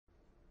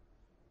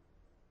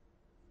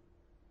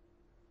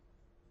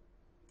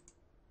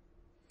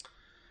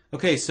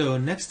Okay, so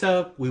next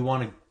up we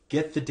want to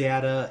get the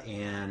data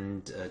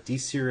and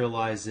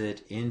deserialize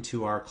it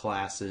into our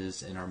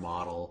classes in our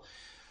model.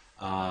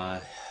 Uh,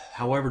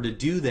 However, to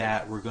do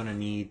that, we're going to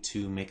need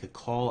to make a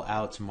call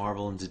out to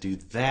Marvel, and to do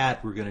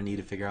that, we're going to need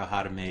to figure out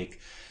how to make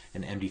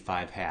an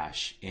MD5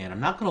 hash. And I'm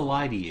not going to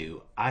lie to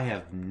you, I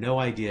have no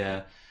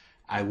idea.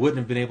 I wouldn't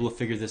have been able to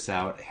figure this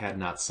out had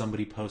not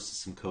somebody posted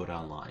some code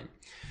online.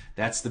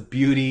 That's the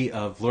beauty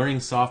of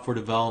learning software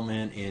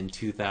development in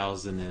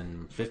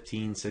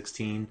 2015,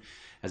 16,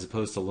 as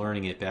opposed to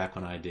learning it back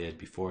when I did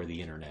before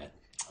the internet,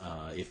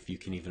 if you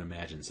can even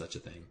imagine such a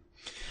thing.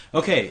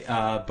 Okay,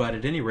 but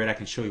at any rate, I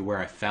can show you where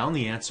I found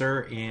the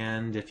answer,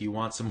 and if you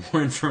want some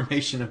more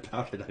information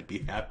about it, I'd be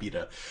happy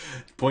to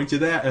point you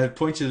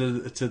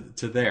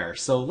to there.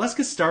 So let's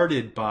get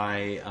started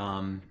by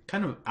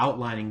kind of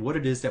outlining what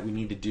it is that we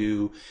need to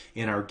do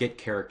in our get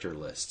character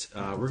list.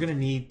 We're going to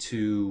need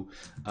to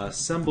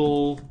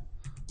assemble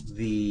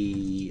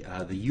the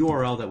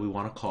URL that we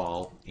want to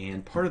call,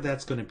 and part of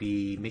that's going to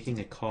be making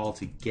a call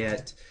to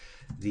get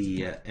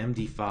the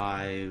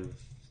MD5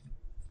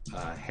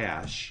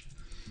 hash.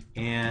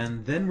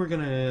 And then we're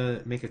going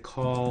to make a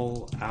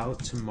call out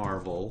to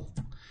Marvel,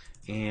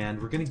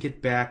 and we're going to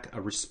get back a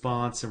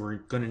response, and we're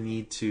going to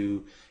need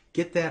to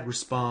get that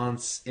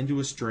response into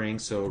a string.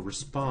 So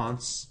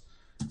response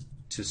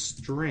to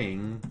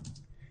string,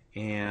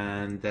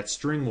 and that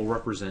string will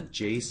represent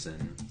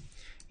JSON.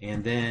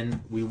 And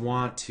then we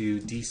want to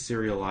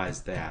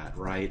deserialize that,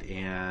 right?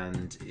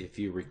 And if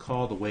you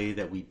recall, the way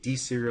that we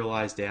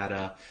deserialize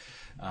data,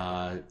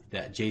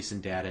 that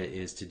JSON data,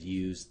 is to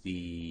use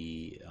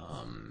the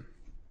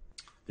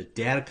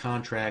data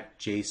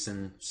contract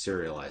JSON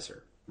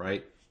serializer,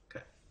 right?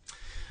 Okay.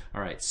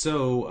 All right,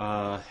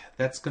 so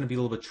that's going to be a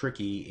little bit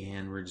tricky,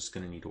 and we're just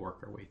going to need to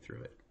work our way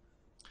through it.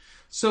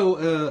 So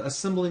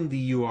assembling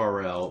the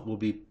URL will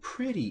be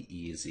pretty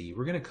easy.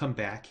 We're going to come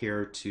back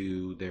here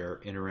to their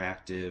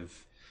interactive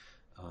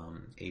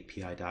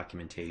API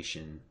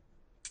documentation.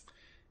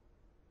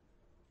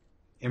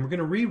 And we're going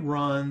to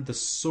rerun the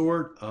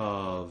sort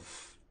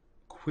of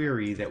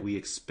query that we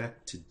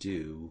expect to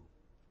do.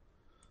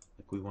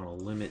 Like we want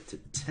to limit to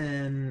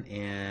 10,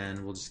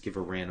 and we'll just give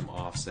a random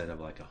offset of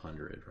like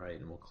 100, right?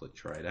 And we'll click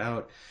try it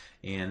out.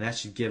 And that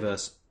should give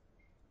us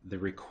the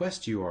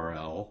request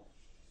URL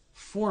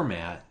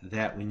format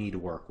that we need to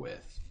work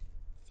with.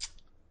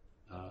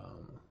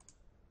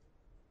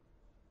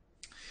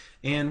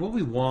 And what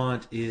we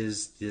want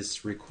is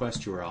this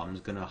request URL. I'm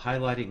just going to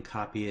highlight it and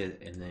copy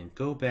it, and then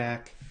go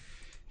back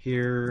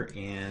here,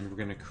 and we're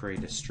going to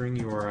create a string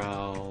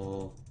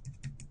URL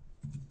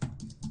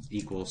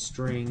equals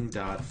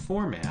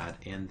string.format,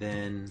 and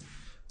then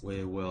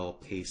we will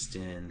paste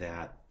in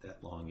that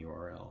long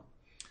URL.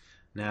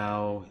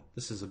 Now,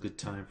 this is a good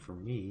time for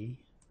me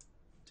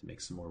to make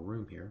some more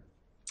room here.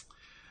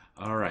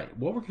 All right,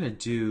 what we're going to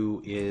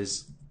do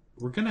is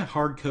we're going to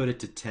hard code it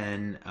to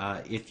 10.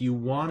 If you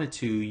wanted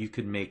to, you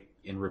could make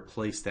and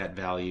replace that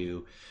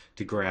value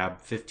to grab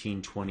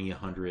 15, 20,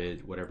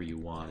 100, whatever you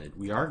wanted.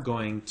 We are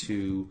going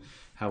to,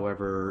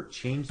 however,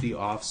 change the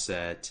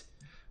offset.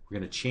 We're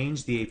going to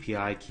change the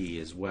API key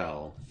as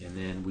well, and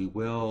then we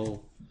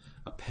will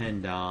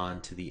append on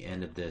to the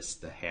end of this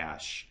the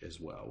hash as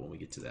well when we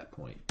get to that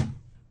point.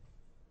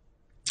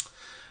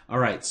 All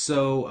right,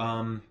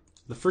 so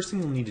the first thing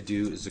we'll need to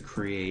do is to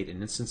create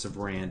an instance of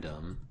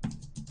random.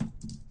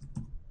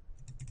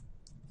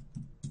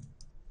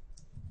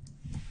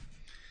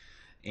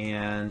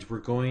 And we're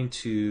going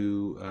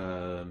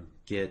to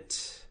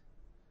get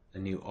a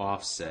new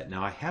offset.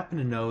 Now, I happen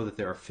to know that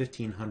there are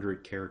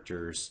 1,500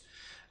 characters.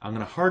 I'm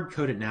going to hard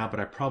code it now, but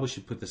I probably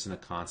should put this in a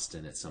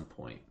constant at some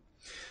point.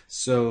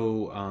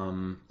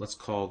 So let's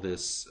call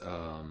this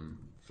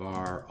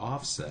var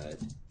offset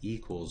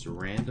equals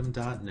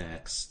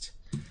random.next,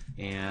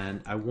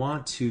 and I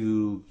want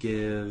to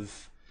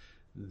give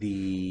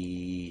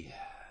the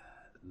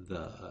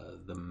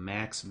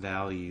max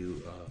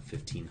value of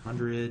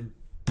 1,500.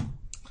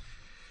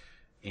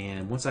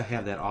 And once I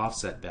have that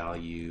offset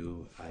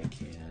value, I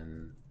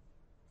can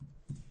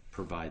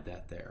provide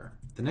that there.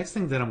 The next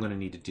thing that I'm going to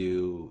need to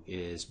do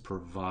is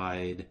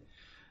provide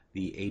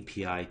the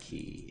API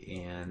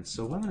key. And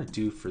so what I'm going to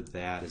do for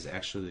that is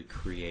actually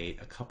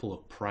create a couple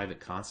of private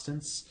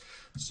constants.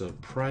 So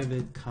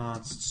private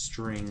const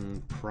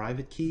string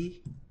private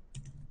key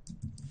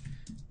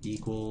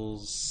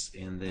equals,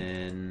 and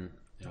then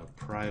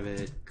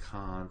private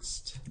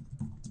const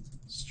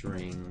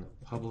string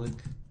public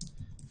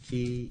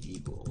key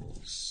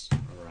equals.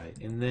 All right,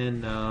 and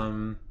then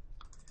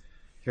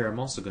here I'm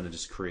also going to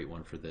just create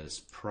one for this.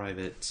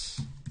 Private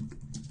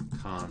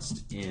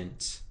const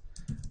int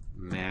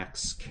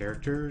max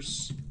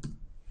characters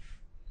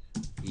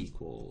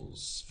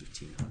equals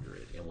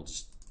 1,500, and we'll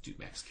just do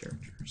max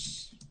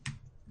characters.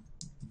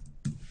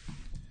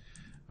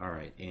 All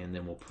right, and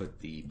then we'll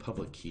put the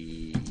public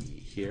key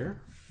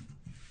here.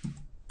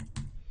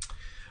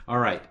 All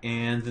right,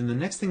 and then the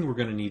next thing we're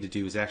going to need to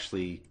do is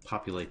actually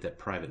populate that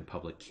private and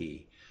public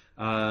key.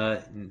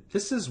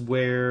 This is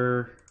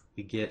where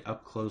we get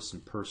up close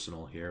and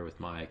personal here with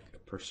my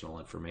personal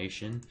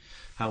information.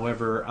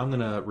 However, I'm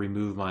going to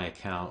remove my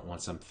account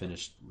once I'm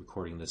finished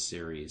recording this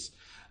series.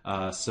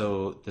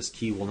 So this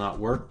key will not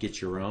work.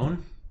 Get your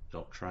own.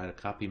 Don't try to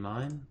copy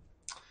mine.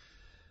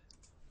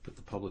 Put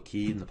the public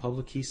key in the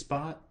public key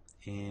spot,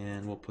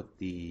 and we'll put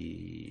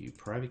the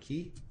private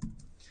key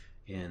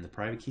in the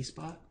private key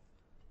spot.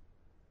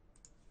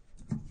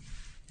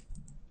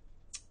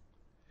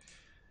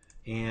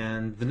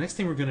 And the next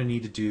thing we're going to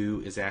need to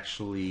do is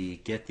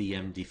actually get the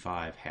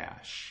MD5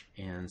 hash.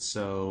 And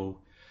so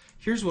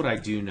here's what I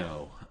do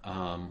know.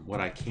 What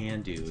I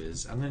can do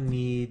is I'm going to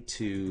need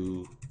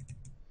to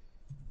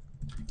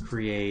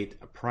create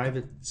a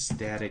private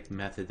static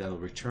method that will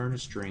return a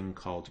string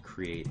called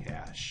create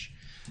hash.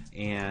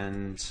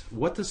 And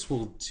what this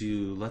will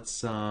do,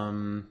 let's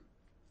do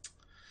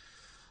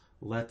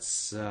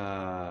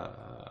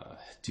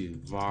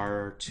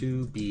var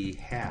to be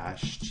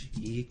hashed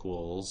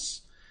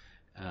equals,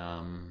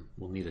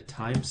 we'll need a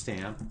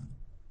timestamp,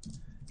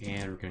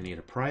 and we're going to need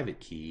a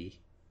private key,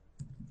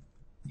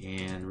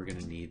 and we're going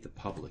to need the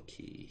public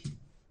key.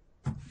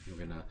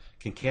 We're going to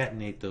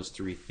concatenate those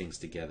three things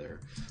together.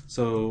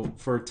 So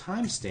for a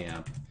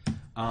timestamp,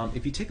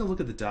 if you take a look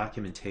at the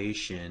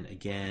documentation,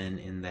 again,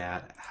 in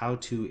that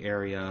how-to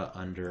area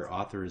under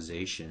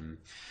authorization,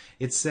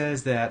 it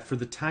says that for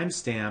the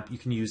timestamp, you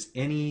can use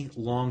any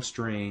long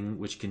string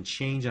which can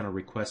change on a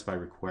request by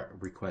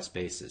request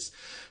basis.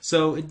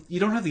 So you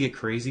don't have to get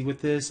crazy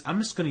with this. I'm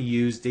just going to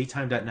use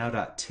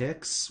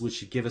datetime.now.ticks, which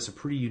should give us a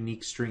pretty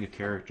unique string of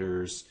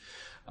characters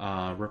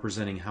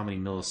representing how many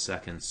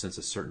milliseconds since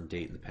a certain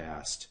date in the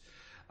past.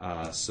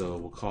 So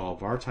we'll call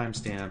var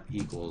timestamp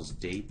equals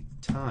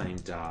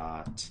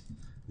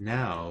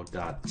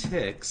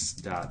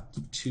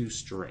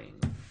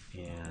datetime.now.ticks.toString,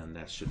 and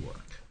that should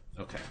work.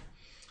 Okay.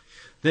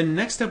 Then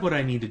next up, what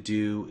I need to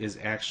do is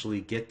actually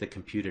get the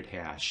computed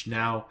hash.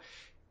 Now,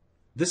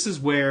 this is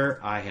where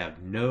I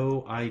have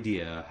no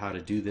idea how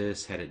to do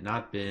this had it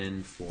not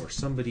been for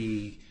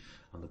somebody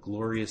on the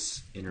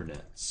glorious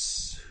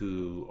internets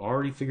who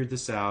already figured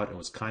this out and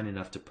was kind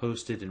enough to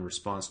post it in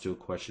response to a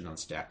question on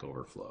Stack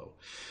Overflow.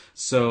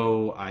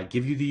 So I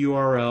give you the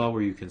URL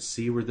where you can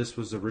see where this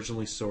was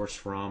originally sourced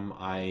from.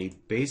 I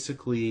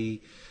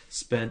basically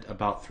spent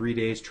about 3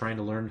 days trying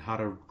to learn how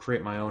to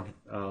create my own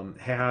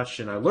hash,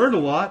 and I learned a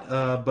lot,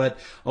 but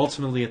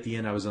ultimately at the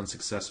end I was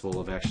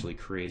unsuccessful of actually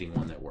creating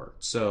one that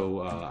worked.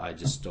 So I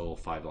just stole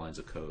 5 lines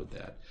of code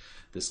that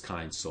this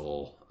kind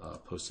soul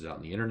posted out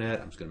on the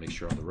internet. I'm just going to make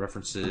sure all the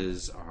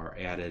references are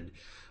added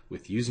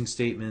with using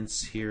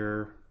statements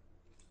here.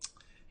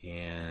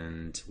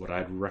 And what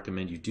I'd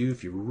recommend you do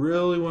if you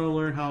really want to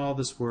learn how all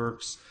this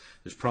works,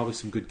 there's probably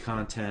some good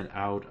content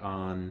out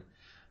on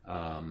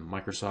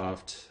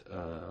Microsoft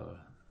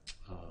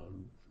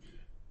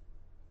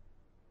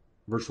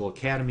Virtual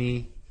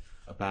Academy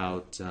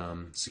about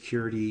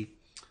security.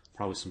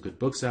 Probably some good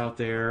books out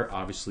there.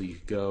 Obviously, you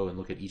could go and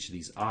look at each of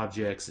these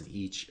objects and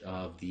each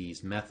of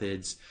these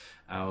methods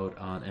out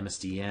on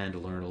MSDN to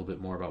learn a little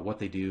bit more about what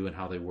they do and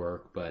how they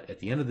work. But at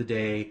the end of the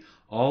day,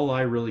 all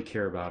I really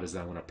care about is that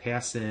I'm going to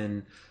pass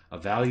in a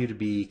value to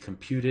be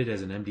computed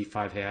as an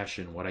MD5 hash,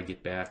 and what I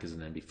get back is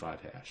an MD5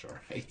 hash. All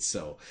right,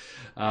 so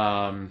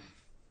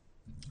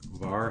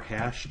var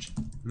hashed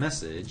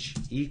message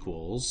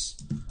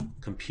equals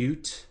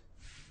compute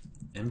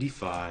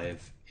MD5,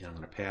 and I'm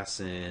going to pass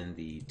in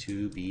the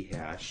to be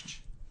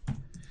hashed,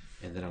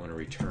 and then I'm going to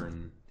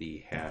return the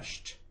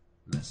hashed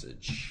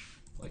message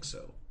like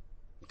so.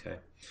 Okay,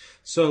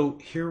 so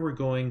here we're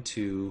going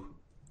to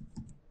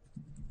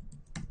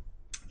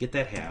get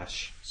that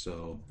hash.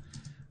 So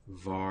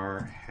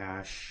var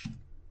hash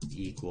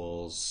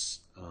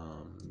equals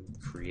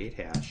create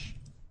hash.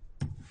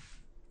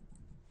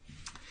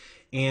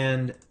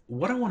 And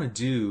what I want to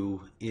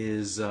do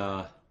is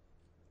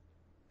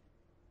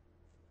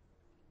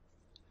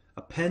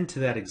append to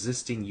that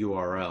existing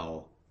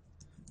URL,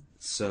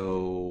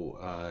 so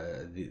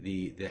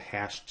the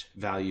hashed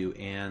value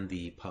and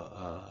the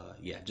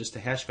just the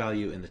hash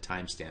value and the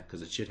timestamp,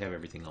 because it should have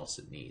everything else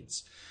it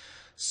needs.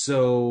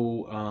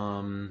 So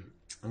I'm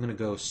going to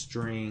go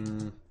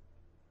string.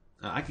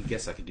 I could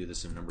guess I could do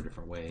this in a number of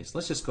different ways.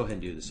 Let's just go ahead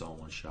and do this all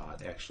in one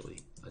shot. Actually,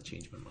 I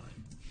changed my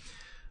mind.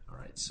 All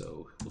right,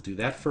 so we'll do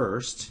that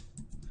first,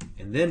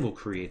 and then we'll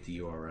create the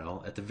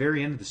URL. At the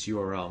very end of this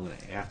URL, I'm going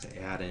to have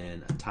to add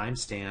in a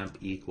timestamp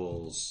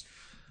equals,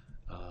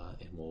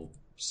 and we'll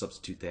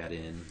substitute that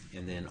in,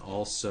 and then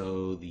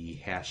also the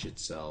hash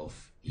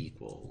itself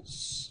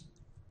equals.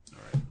 All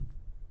right.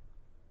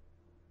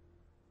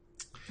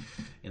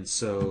 And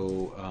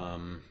so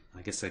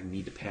I guess I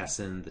need to pass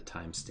in the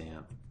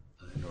timestamp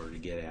in order to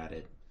get at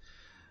it,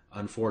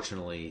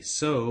 unfortunately.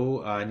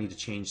 So I need to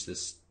change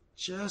this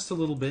just a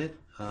little bit.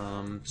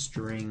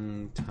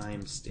 String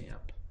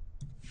timestamp,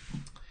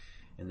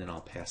 and then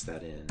I'll pass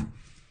that in,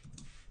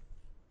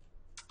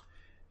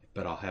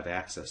 but I'll have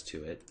access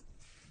to it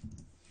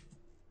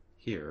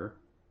here,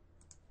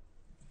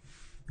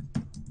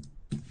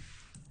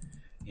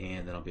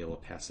 and then I'll be able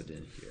to pass it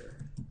in here.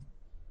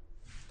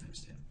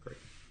 Timestamp, great.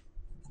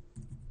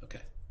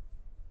 Okay.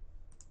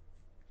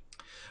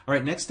 All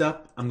right, next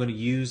up, I'm going to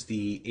use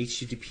the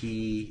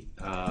HTTP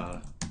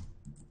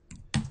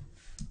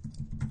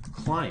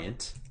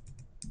client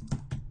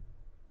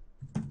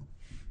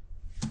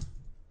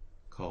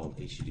called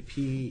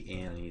HTTP,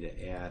 and I need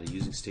to add a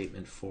using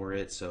statement for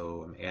it.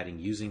 So I'm adding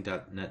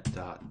using.net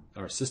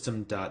or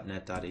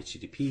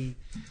system.net.http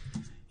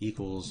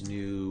equals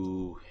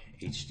new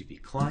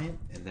HTTP client,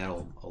 and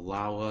that'll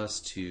allow us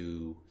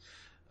to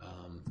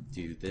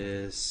do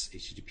this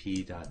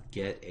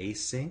http.get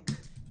async,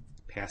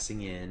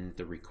 passing in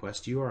the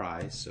request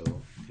URI, so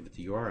give it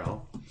the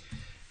URL.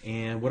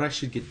 And what I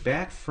should get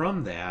back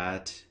from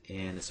that,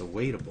 and it's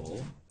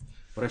awaitable,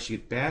 what I should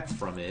get back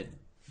from it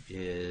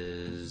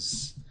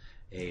is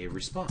a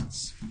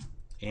response.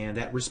 And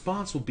that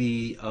response will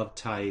be of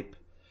type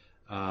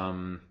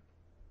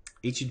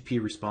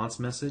HTTP response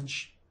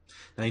message.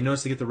 Now you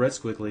notice to get the red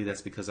squiggly,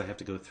 that's because I have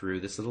to go through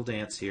this little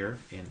dance here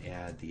and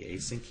add the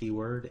async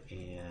keyword,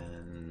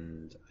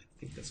 and I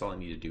think that's all I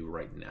need to do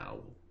right now.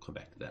 We'll come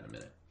back to that in a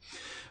minute.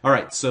 All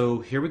right, so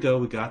here we go.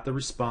 We got the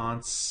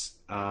response,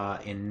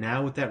 and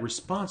now with that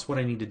response, what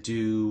I need to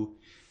do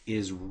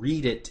is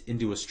read it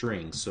into a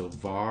string. So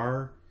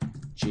var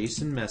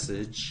JSON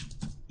message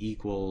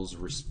equals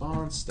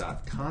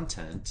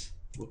response.content,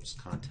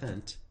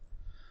 content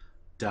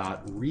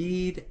dot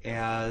read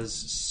as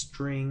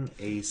string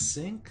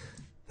async.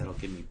 That'll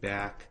give me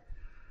back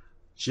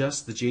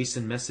just the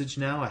JSON message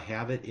now. I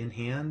have it in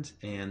hand,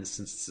 and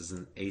since this is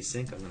an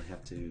async, I'm going to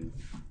have to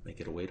make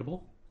it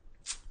awaitable.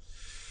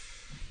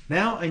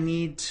 Now I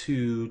need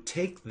to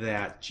take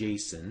that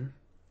JSON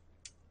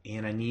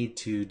and I need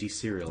to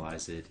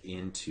deserialize it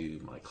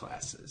into my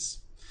classes.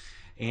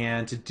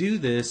 And to do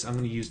this, I'm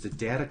going to use the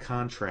data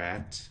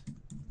contract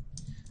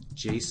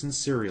JSON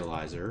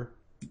serializer,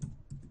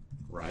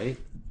 right?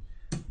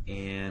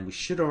 And we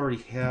should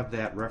already have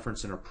that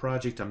reference in our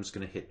project. I'm just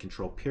going to hit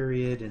control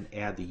period and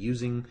add the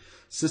using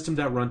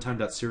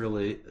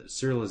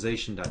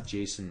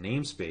system.runtime.serialization.json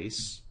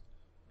namespace.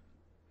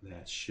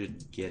 That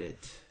should get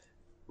it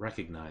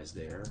recognized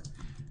there.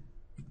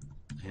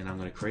 And I'm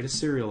going to create a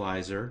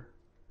serializer,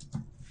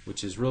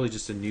 which is really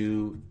just a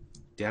new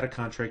data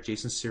contract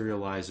JSON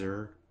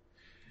serializer.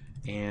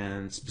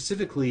 And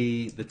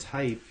specifically, the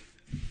type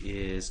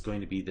is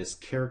going to be this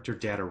character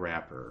data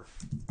wrapper.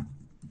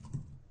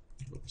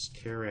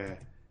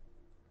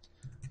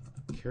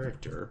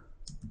 Character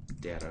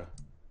data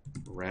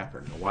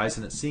wrapper. Now, why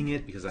isn't it seeing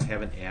it? Because I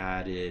haven't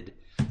added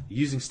a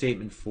using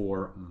statement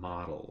for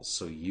models.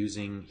 So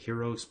using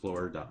hero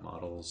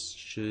explorer.models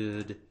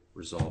should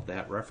resolve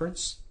that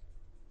reference.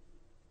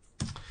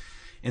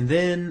 And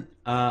then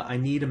I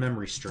need a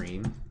memory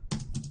stream.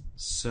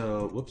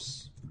 So,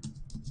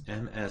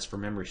 MS for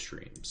memory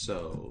stream.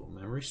 So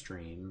memory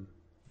stream.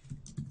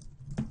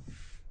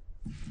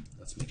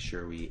 Let's make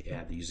sure we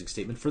add the using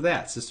statement for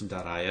that,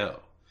 system.io.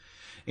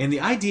 And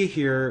the idea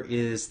here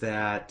is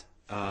that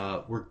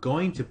we're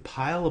going to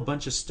pile a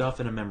bunch of stuff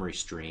in a memory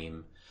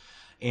stream,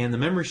 and the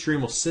memory stream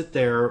will sit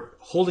there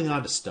holding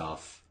on to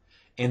stuff,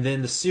 and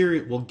then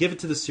we'll give it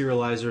to the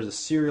serializer. The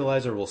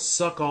serializer will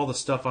suck all the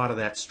stuff out of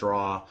that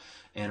straw,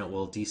 and it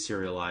will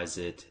deserialize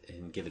it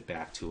and give it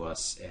back to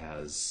us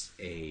as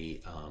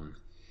an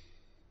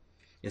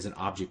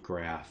object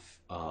graph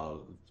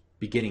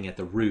beginning at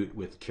the root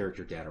with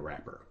character data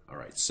wrapper. All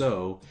right,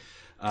 so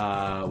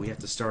we have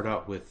to start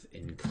out with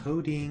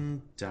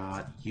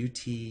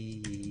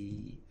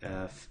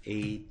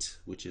encoding.utf8,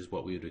 which is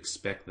what we would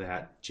expect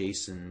that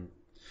JSON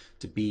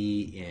to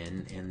be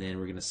in, and then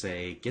we're going to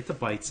say get the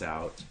bytes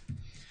out,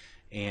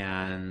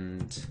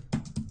 and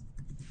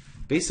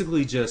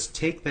basically just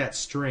take that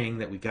string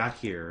that we got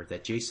here,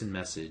 that JSON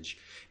message,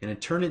 and then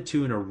turn it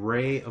to an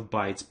array of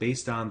bytes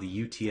based on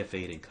the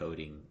UTF-8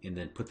 encoding, and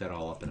then put that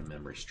all up in a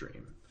memory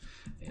stream.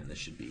 And this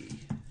should be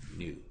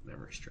new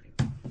memory stream,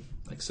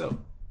 like so.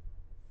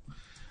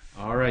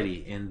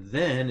 Alrighty, and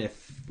then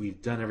if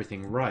we've done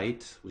everything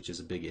right, which is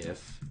a big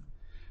if,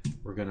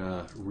 we're going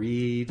to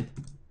read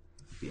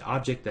the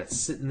object that's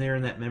sitting there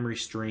in that memory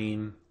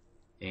stream,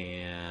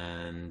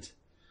 and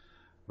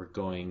we're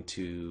going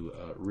to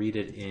read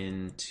it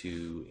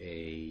into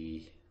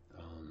a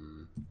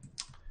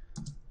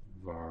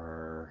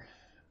var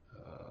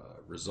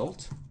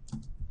result.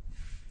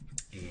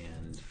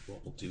 And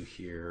what we'll do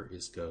here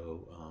is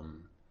go,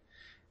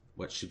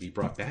 what should be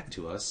brought back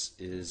to us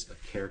is a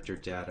character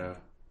data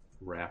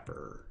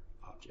wrapper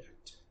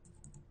object,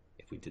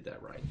 if we did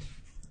that right.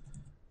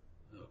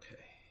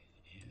 Okay,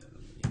 and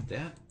we need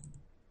that.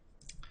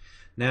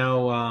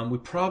 Now, we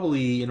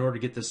probably, in order to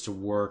get this to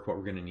work, what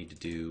we're going to need to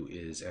do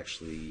is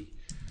actually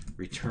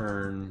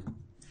return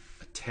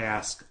a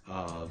task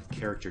of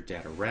character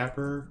data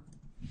wrapper.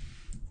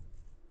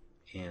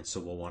 And so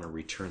we'll want to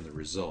return the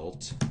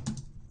result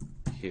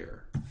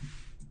here.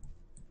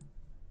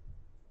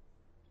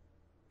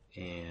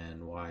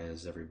 And why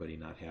is everybody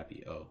not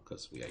happy? Oh,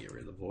 because we got to get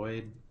rid of the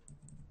void.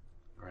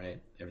 All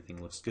right,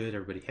 everything looks good.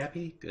 Everybody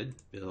happy? Good.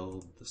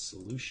 Build the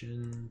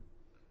solution.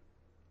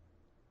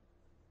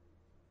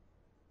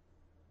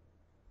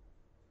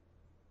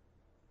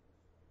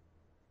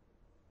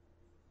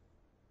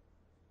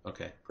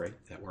 Okay, great.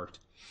 That worked.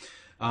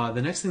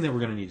 The next thing that we're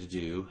going to need to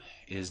do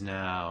is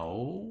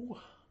now,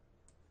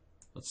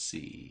 let's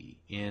see,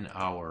 in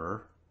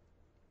our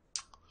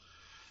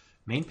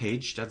main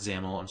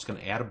page.xaml, I'm just going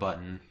to add a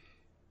button.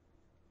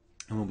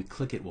 And when we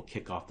click it, we'll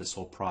kick off this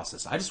whole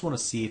process. I just want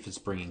to see if it's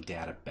bringing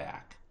data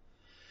back.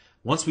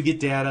 Once we get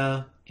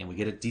data and we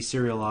get it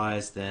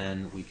deserialized,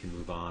 then we can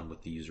move on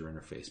with the user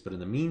interface. But in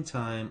the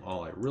meantime,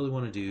 all I really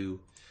want to do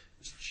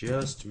is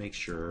just make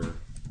sure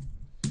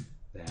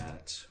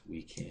that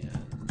we can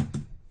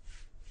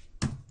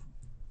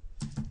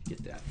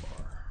get that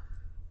far.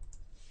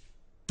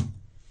 And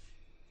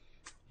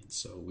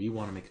so we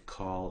want to make a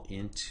call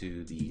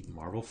into the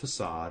Marble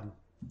facade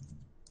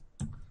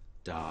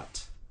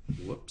dot,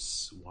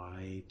 whoops,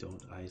 why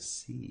don't I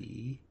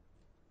see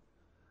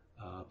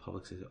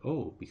public,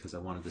 oh, because I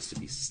wanted this to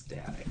be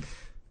static.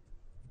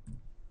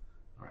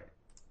 All right.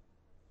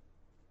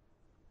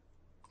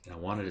 And I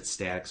wanted it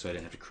static so I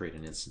didn't have to create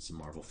an instance of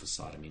Marble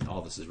facade. I mean,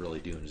 all this is really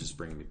doing is just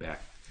bringing me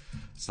back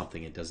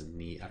something it doesn't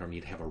need. I don't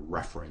need to have a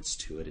reference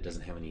to it. It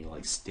doesn't have any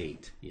like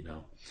state, you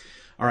know.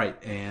 All right,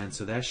 and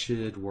so that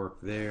should work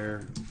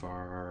there.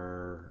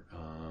 For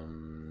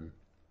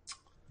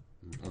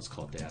let's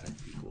call it data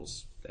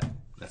equals that.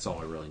 That's all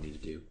I really need to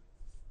do.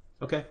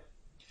 Okay.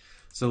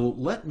 So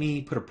let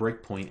me put a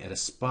breakpoint at a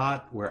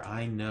spot where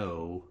I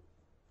know,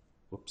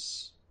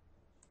 whoops,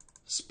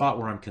 spot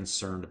where I'm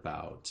concerned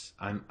about.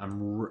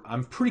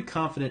 I'm pretty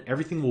confident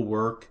everything will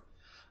work.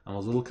 I'm a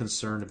little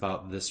concerned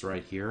about this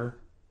right here,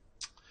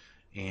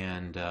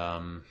 and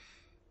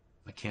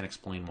I can't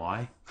explain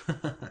why.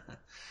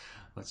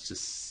 Let's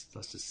just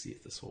see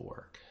if this will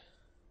work.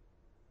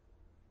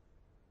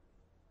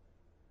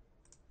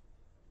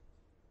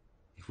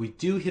 If we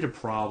do hit a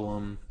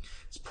problem,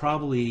 it's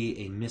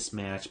probably a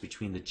mismatch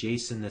between the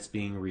JSON that's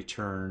being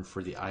returned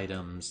for the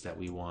items that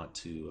we want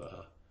to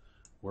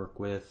work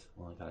with.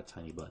 Well, I got a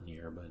tiny button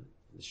here, but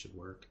this should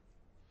work.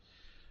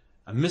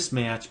 A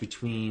mismatch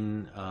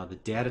between the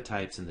data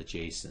types and the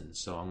JSON.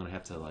 So I'm going to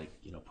have to, like,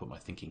 you know, put my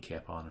thinking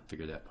cap on and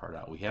figure that part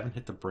out. We haven't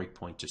hit the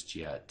breakpoint just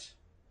yet,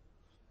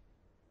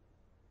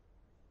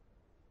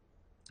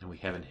 and we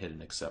haven't hit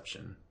an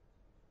exception.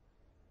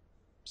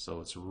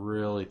 So it's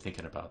really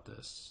thinking about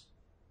this.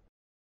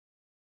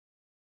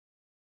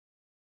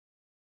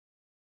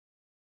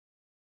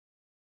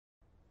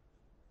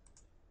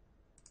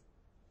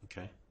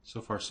 Okay,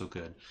 so far so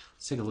good.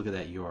 Let's take a look at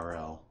that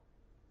URL.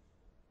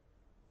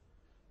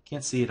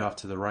 Can't see it off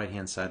to the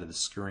right-hand side of the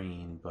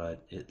screen,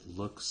 but it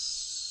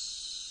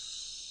looks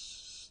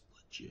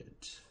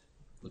legit.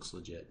 Looks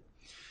legit.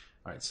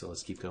 All right, so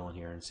let's keep going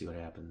here and see what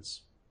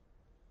happens.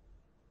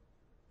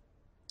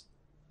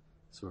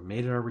 So we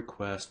made our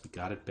request, we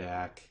got it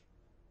back,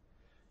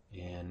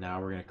 and now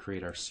we're going to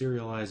create our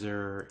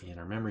serializer and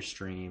our memory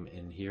stream,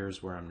 and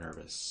here's where I'm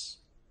nervous.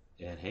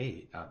 And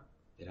hey,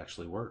 it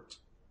actually worked.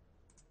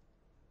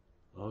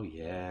 Oh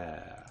yeah.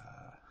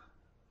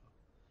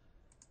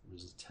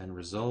 There's 10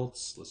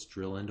 results. Let's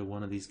drill into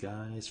one of these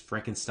guys.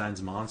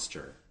 Frankenstein's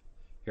monster.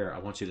 Here, I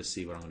want you to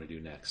see what I'm going to do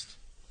next.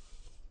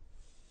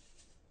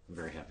 I'm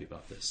very happy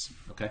about this.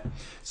 Okay,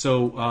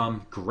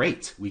 so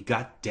great. We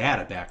got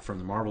data back from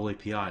the Marble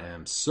API.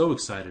 I'm so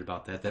excited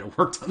about that it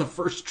worked on the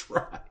first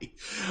try.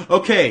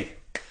 Okay,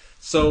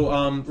 so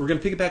we're going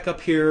to pick it back up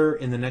here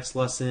in the next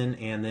lesson,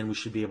 and then we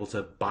should be able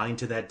to bind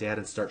to that data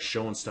and start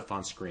showing stuff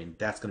on screen.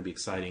 That's going to be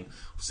exciting.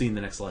 We'll see you in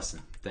the next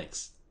lesson.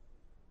 Thanks.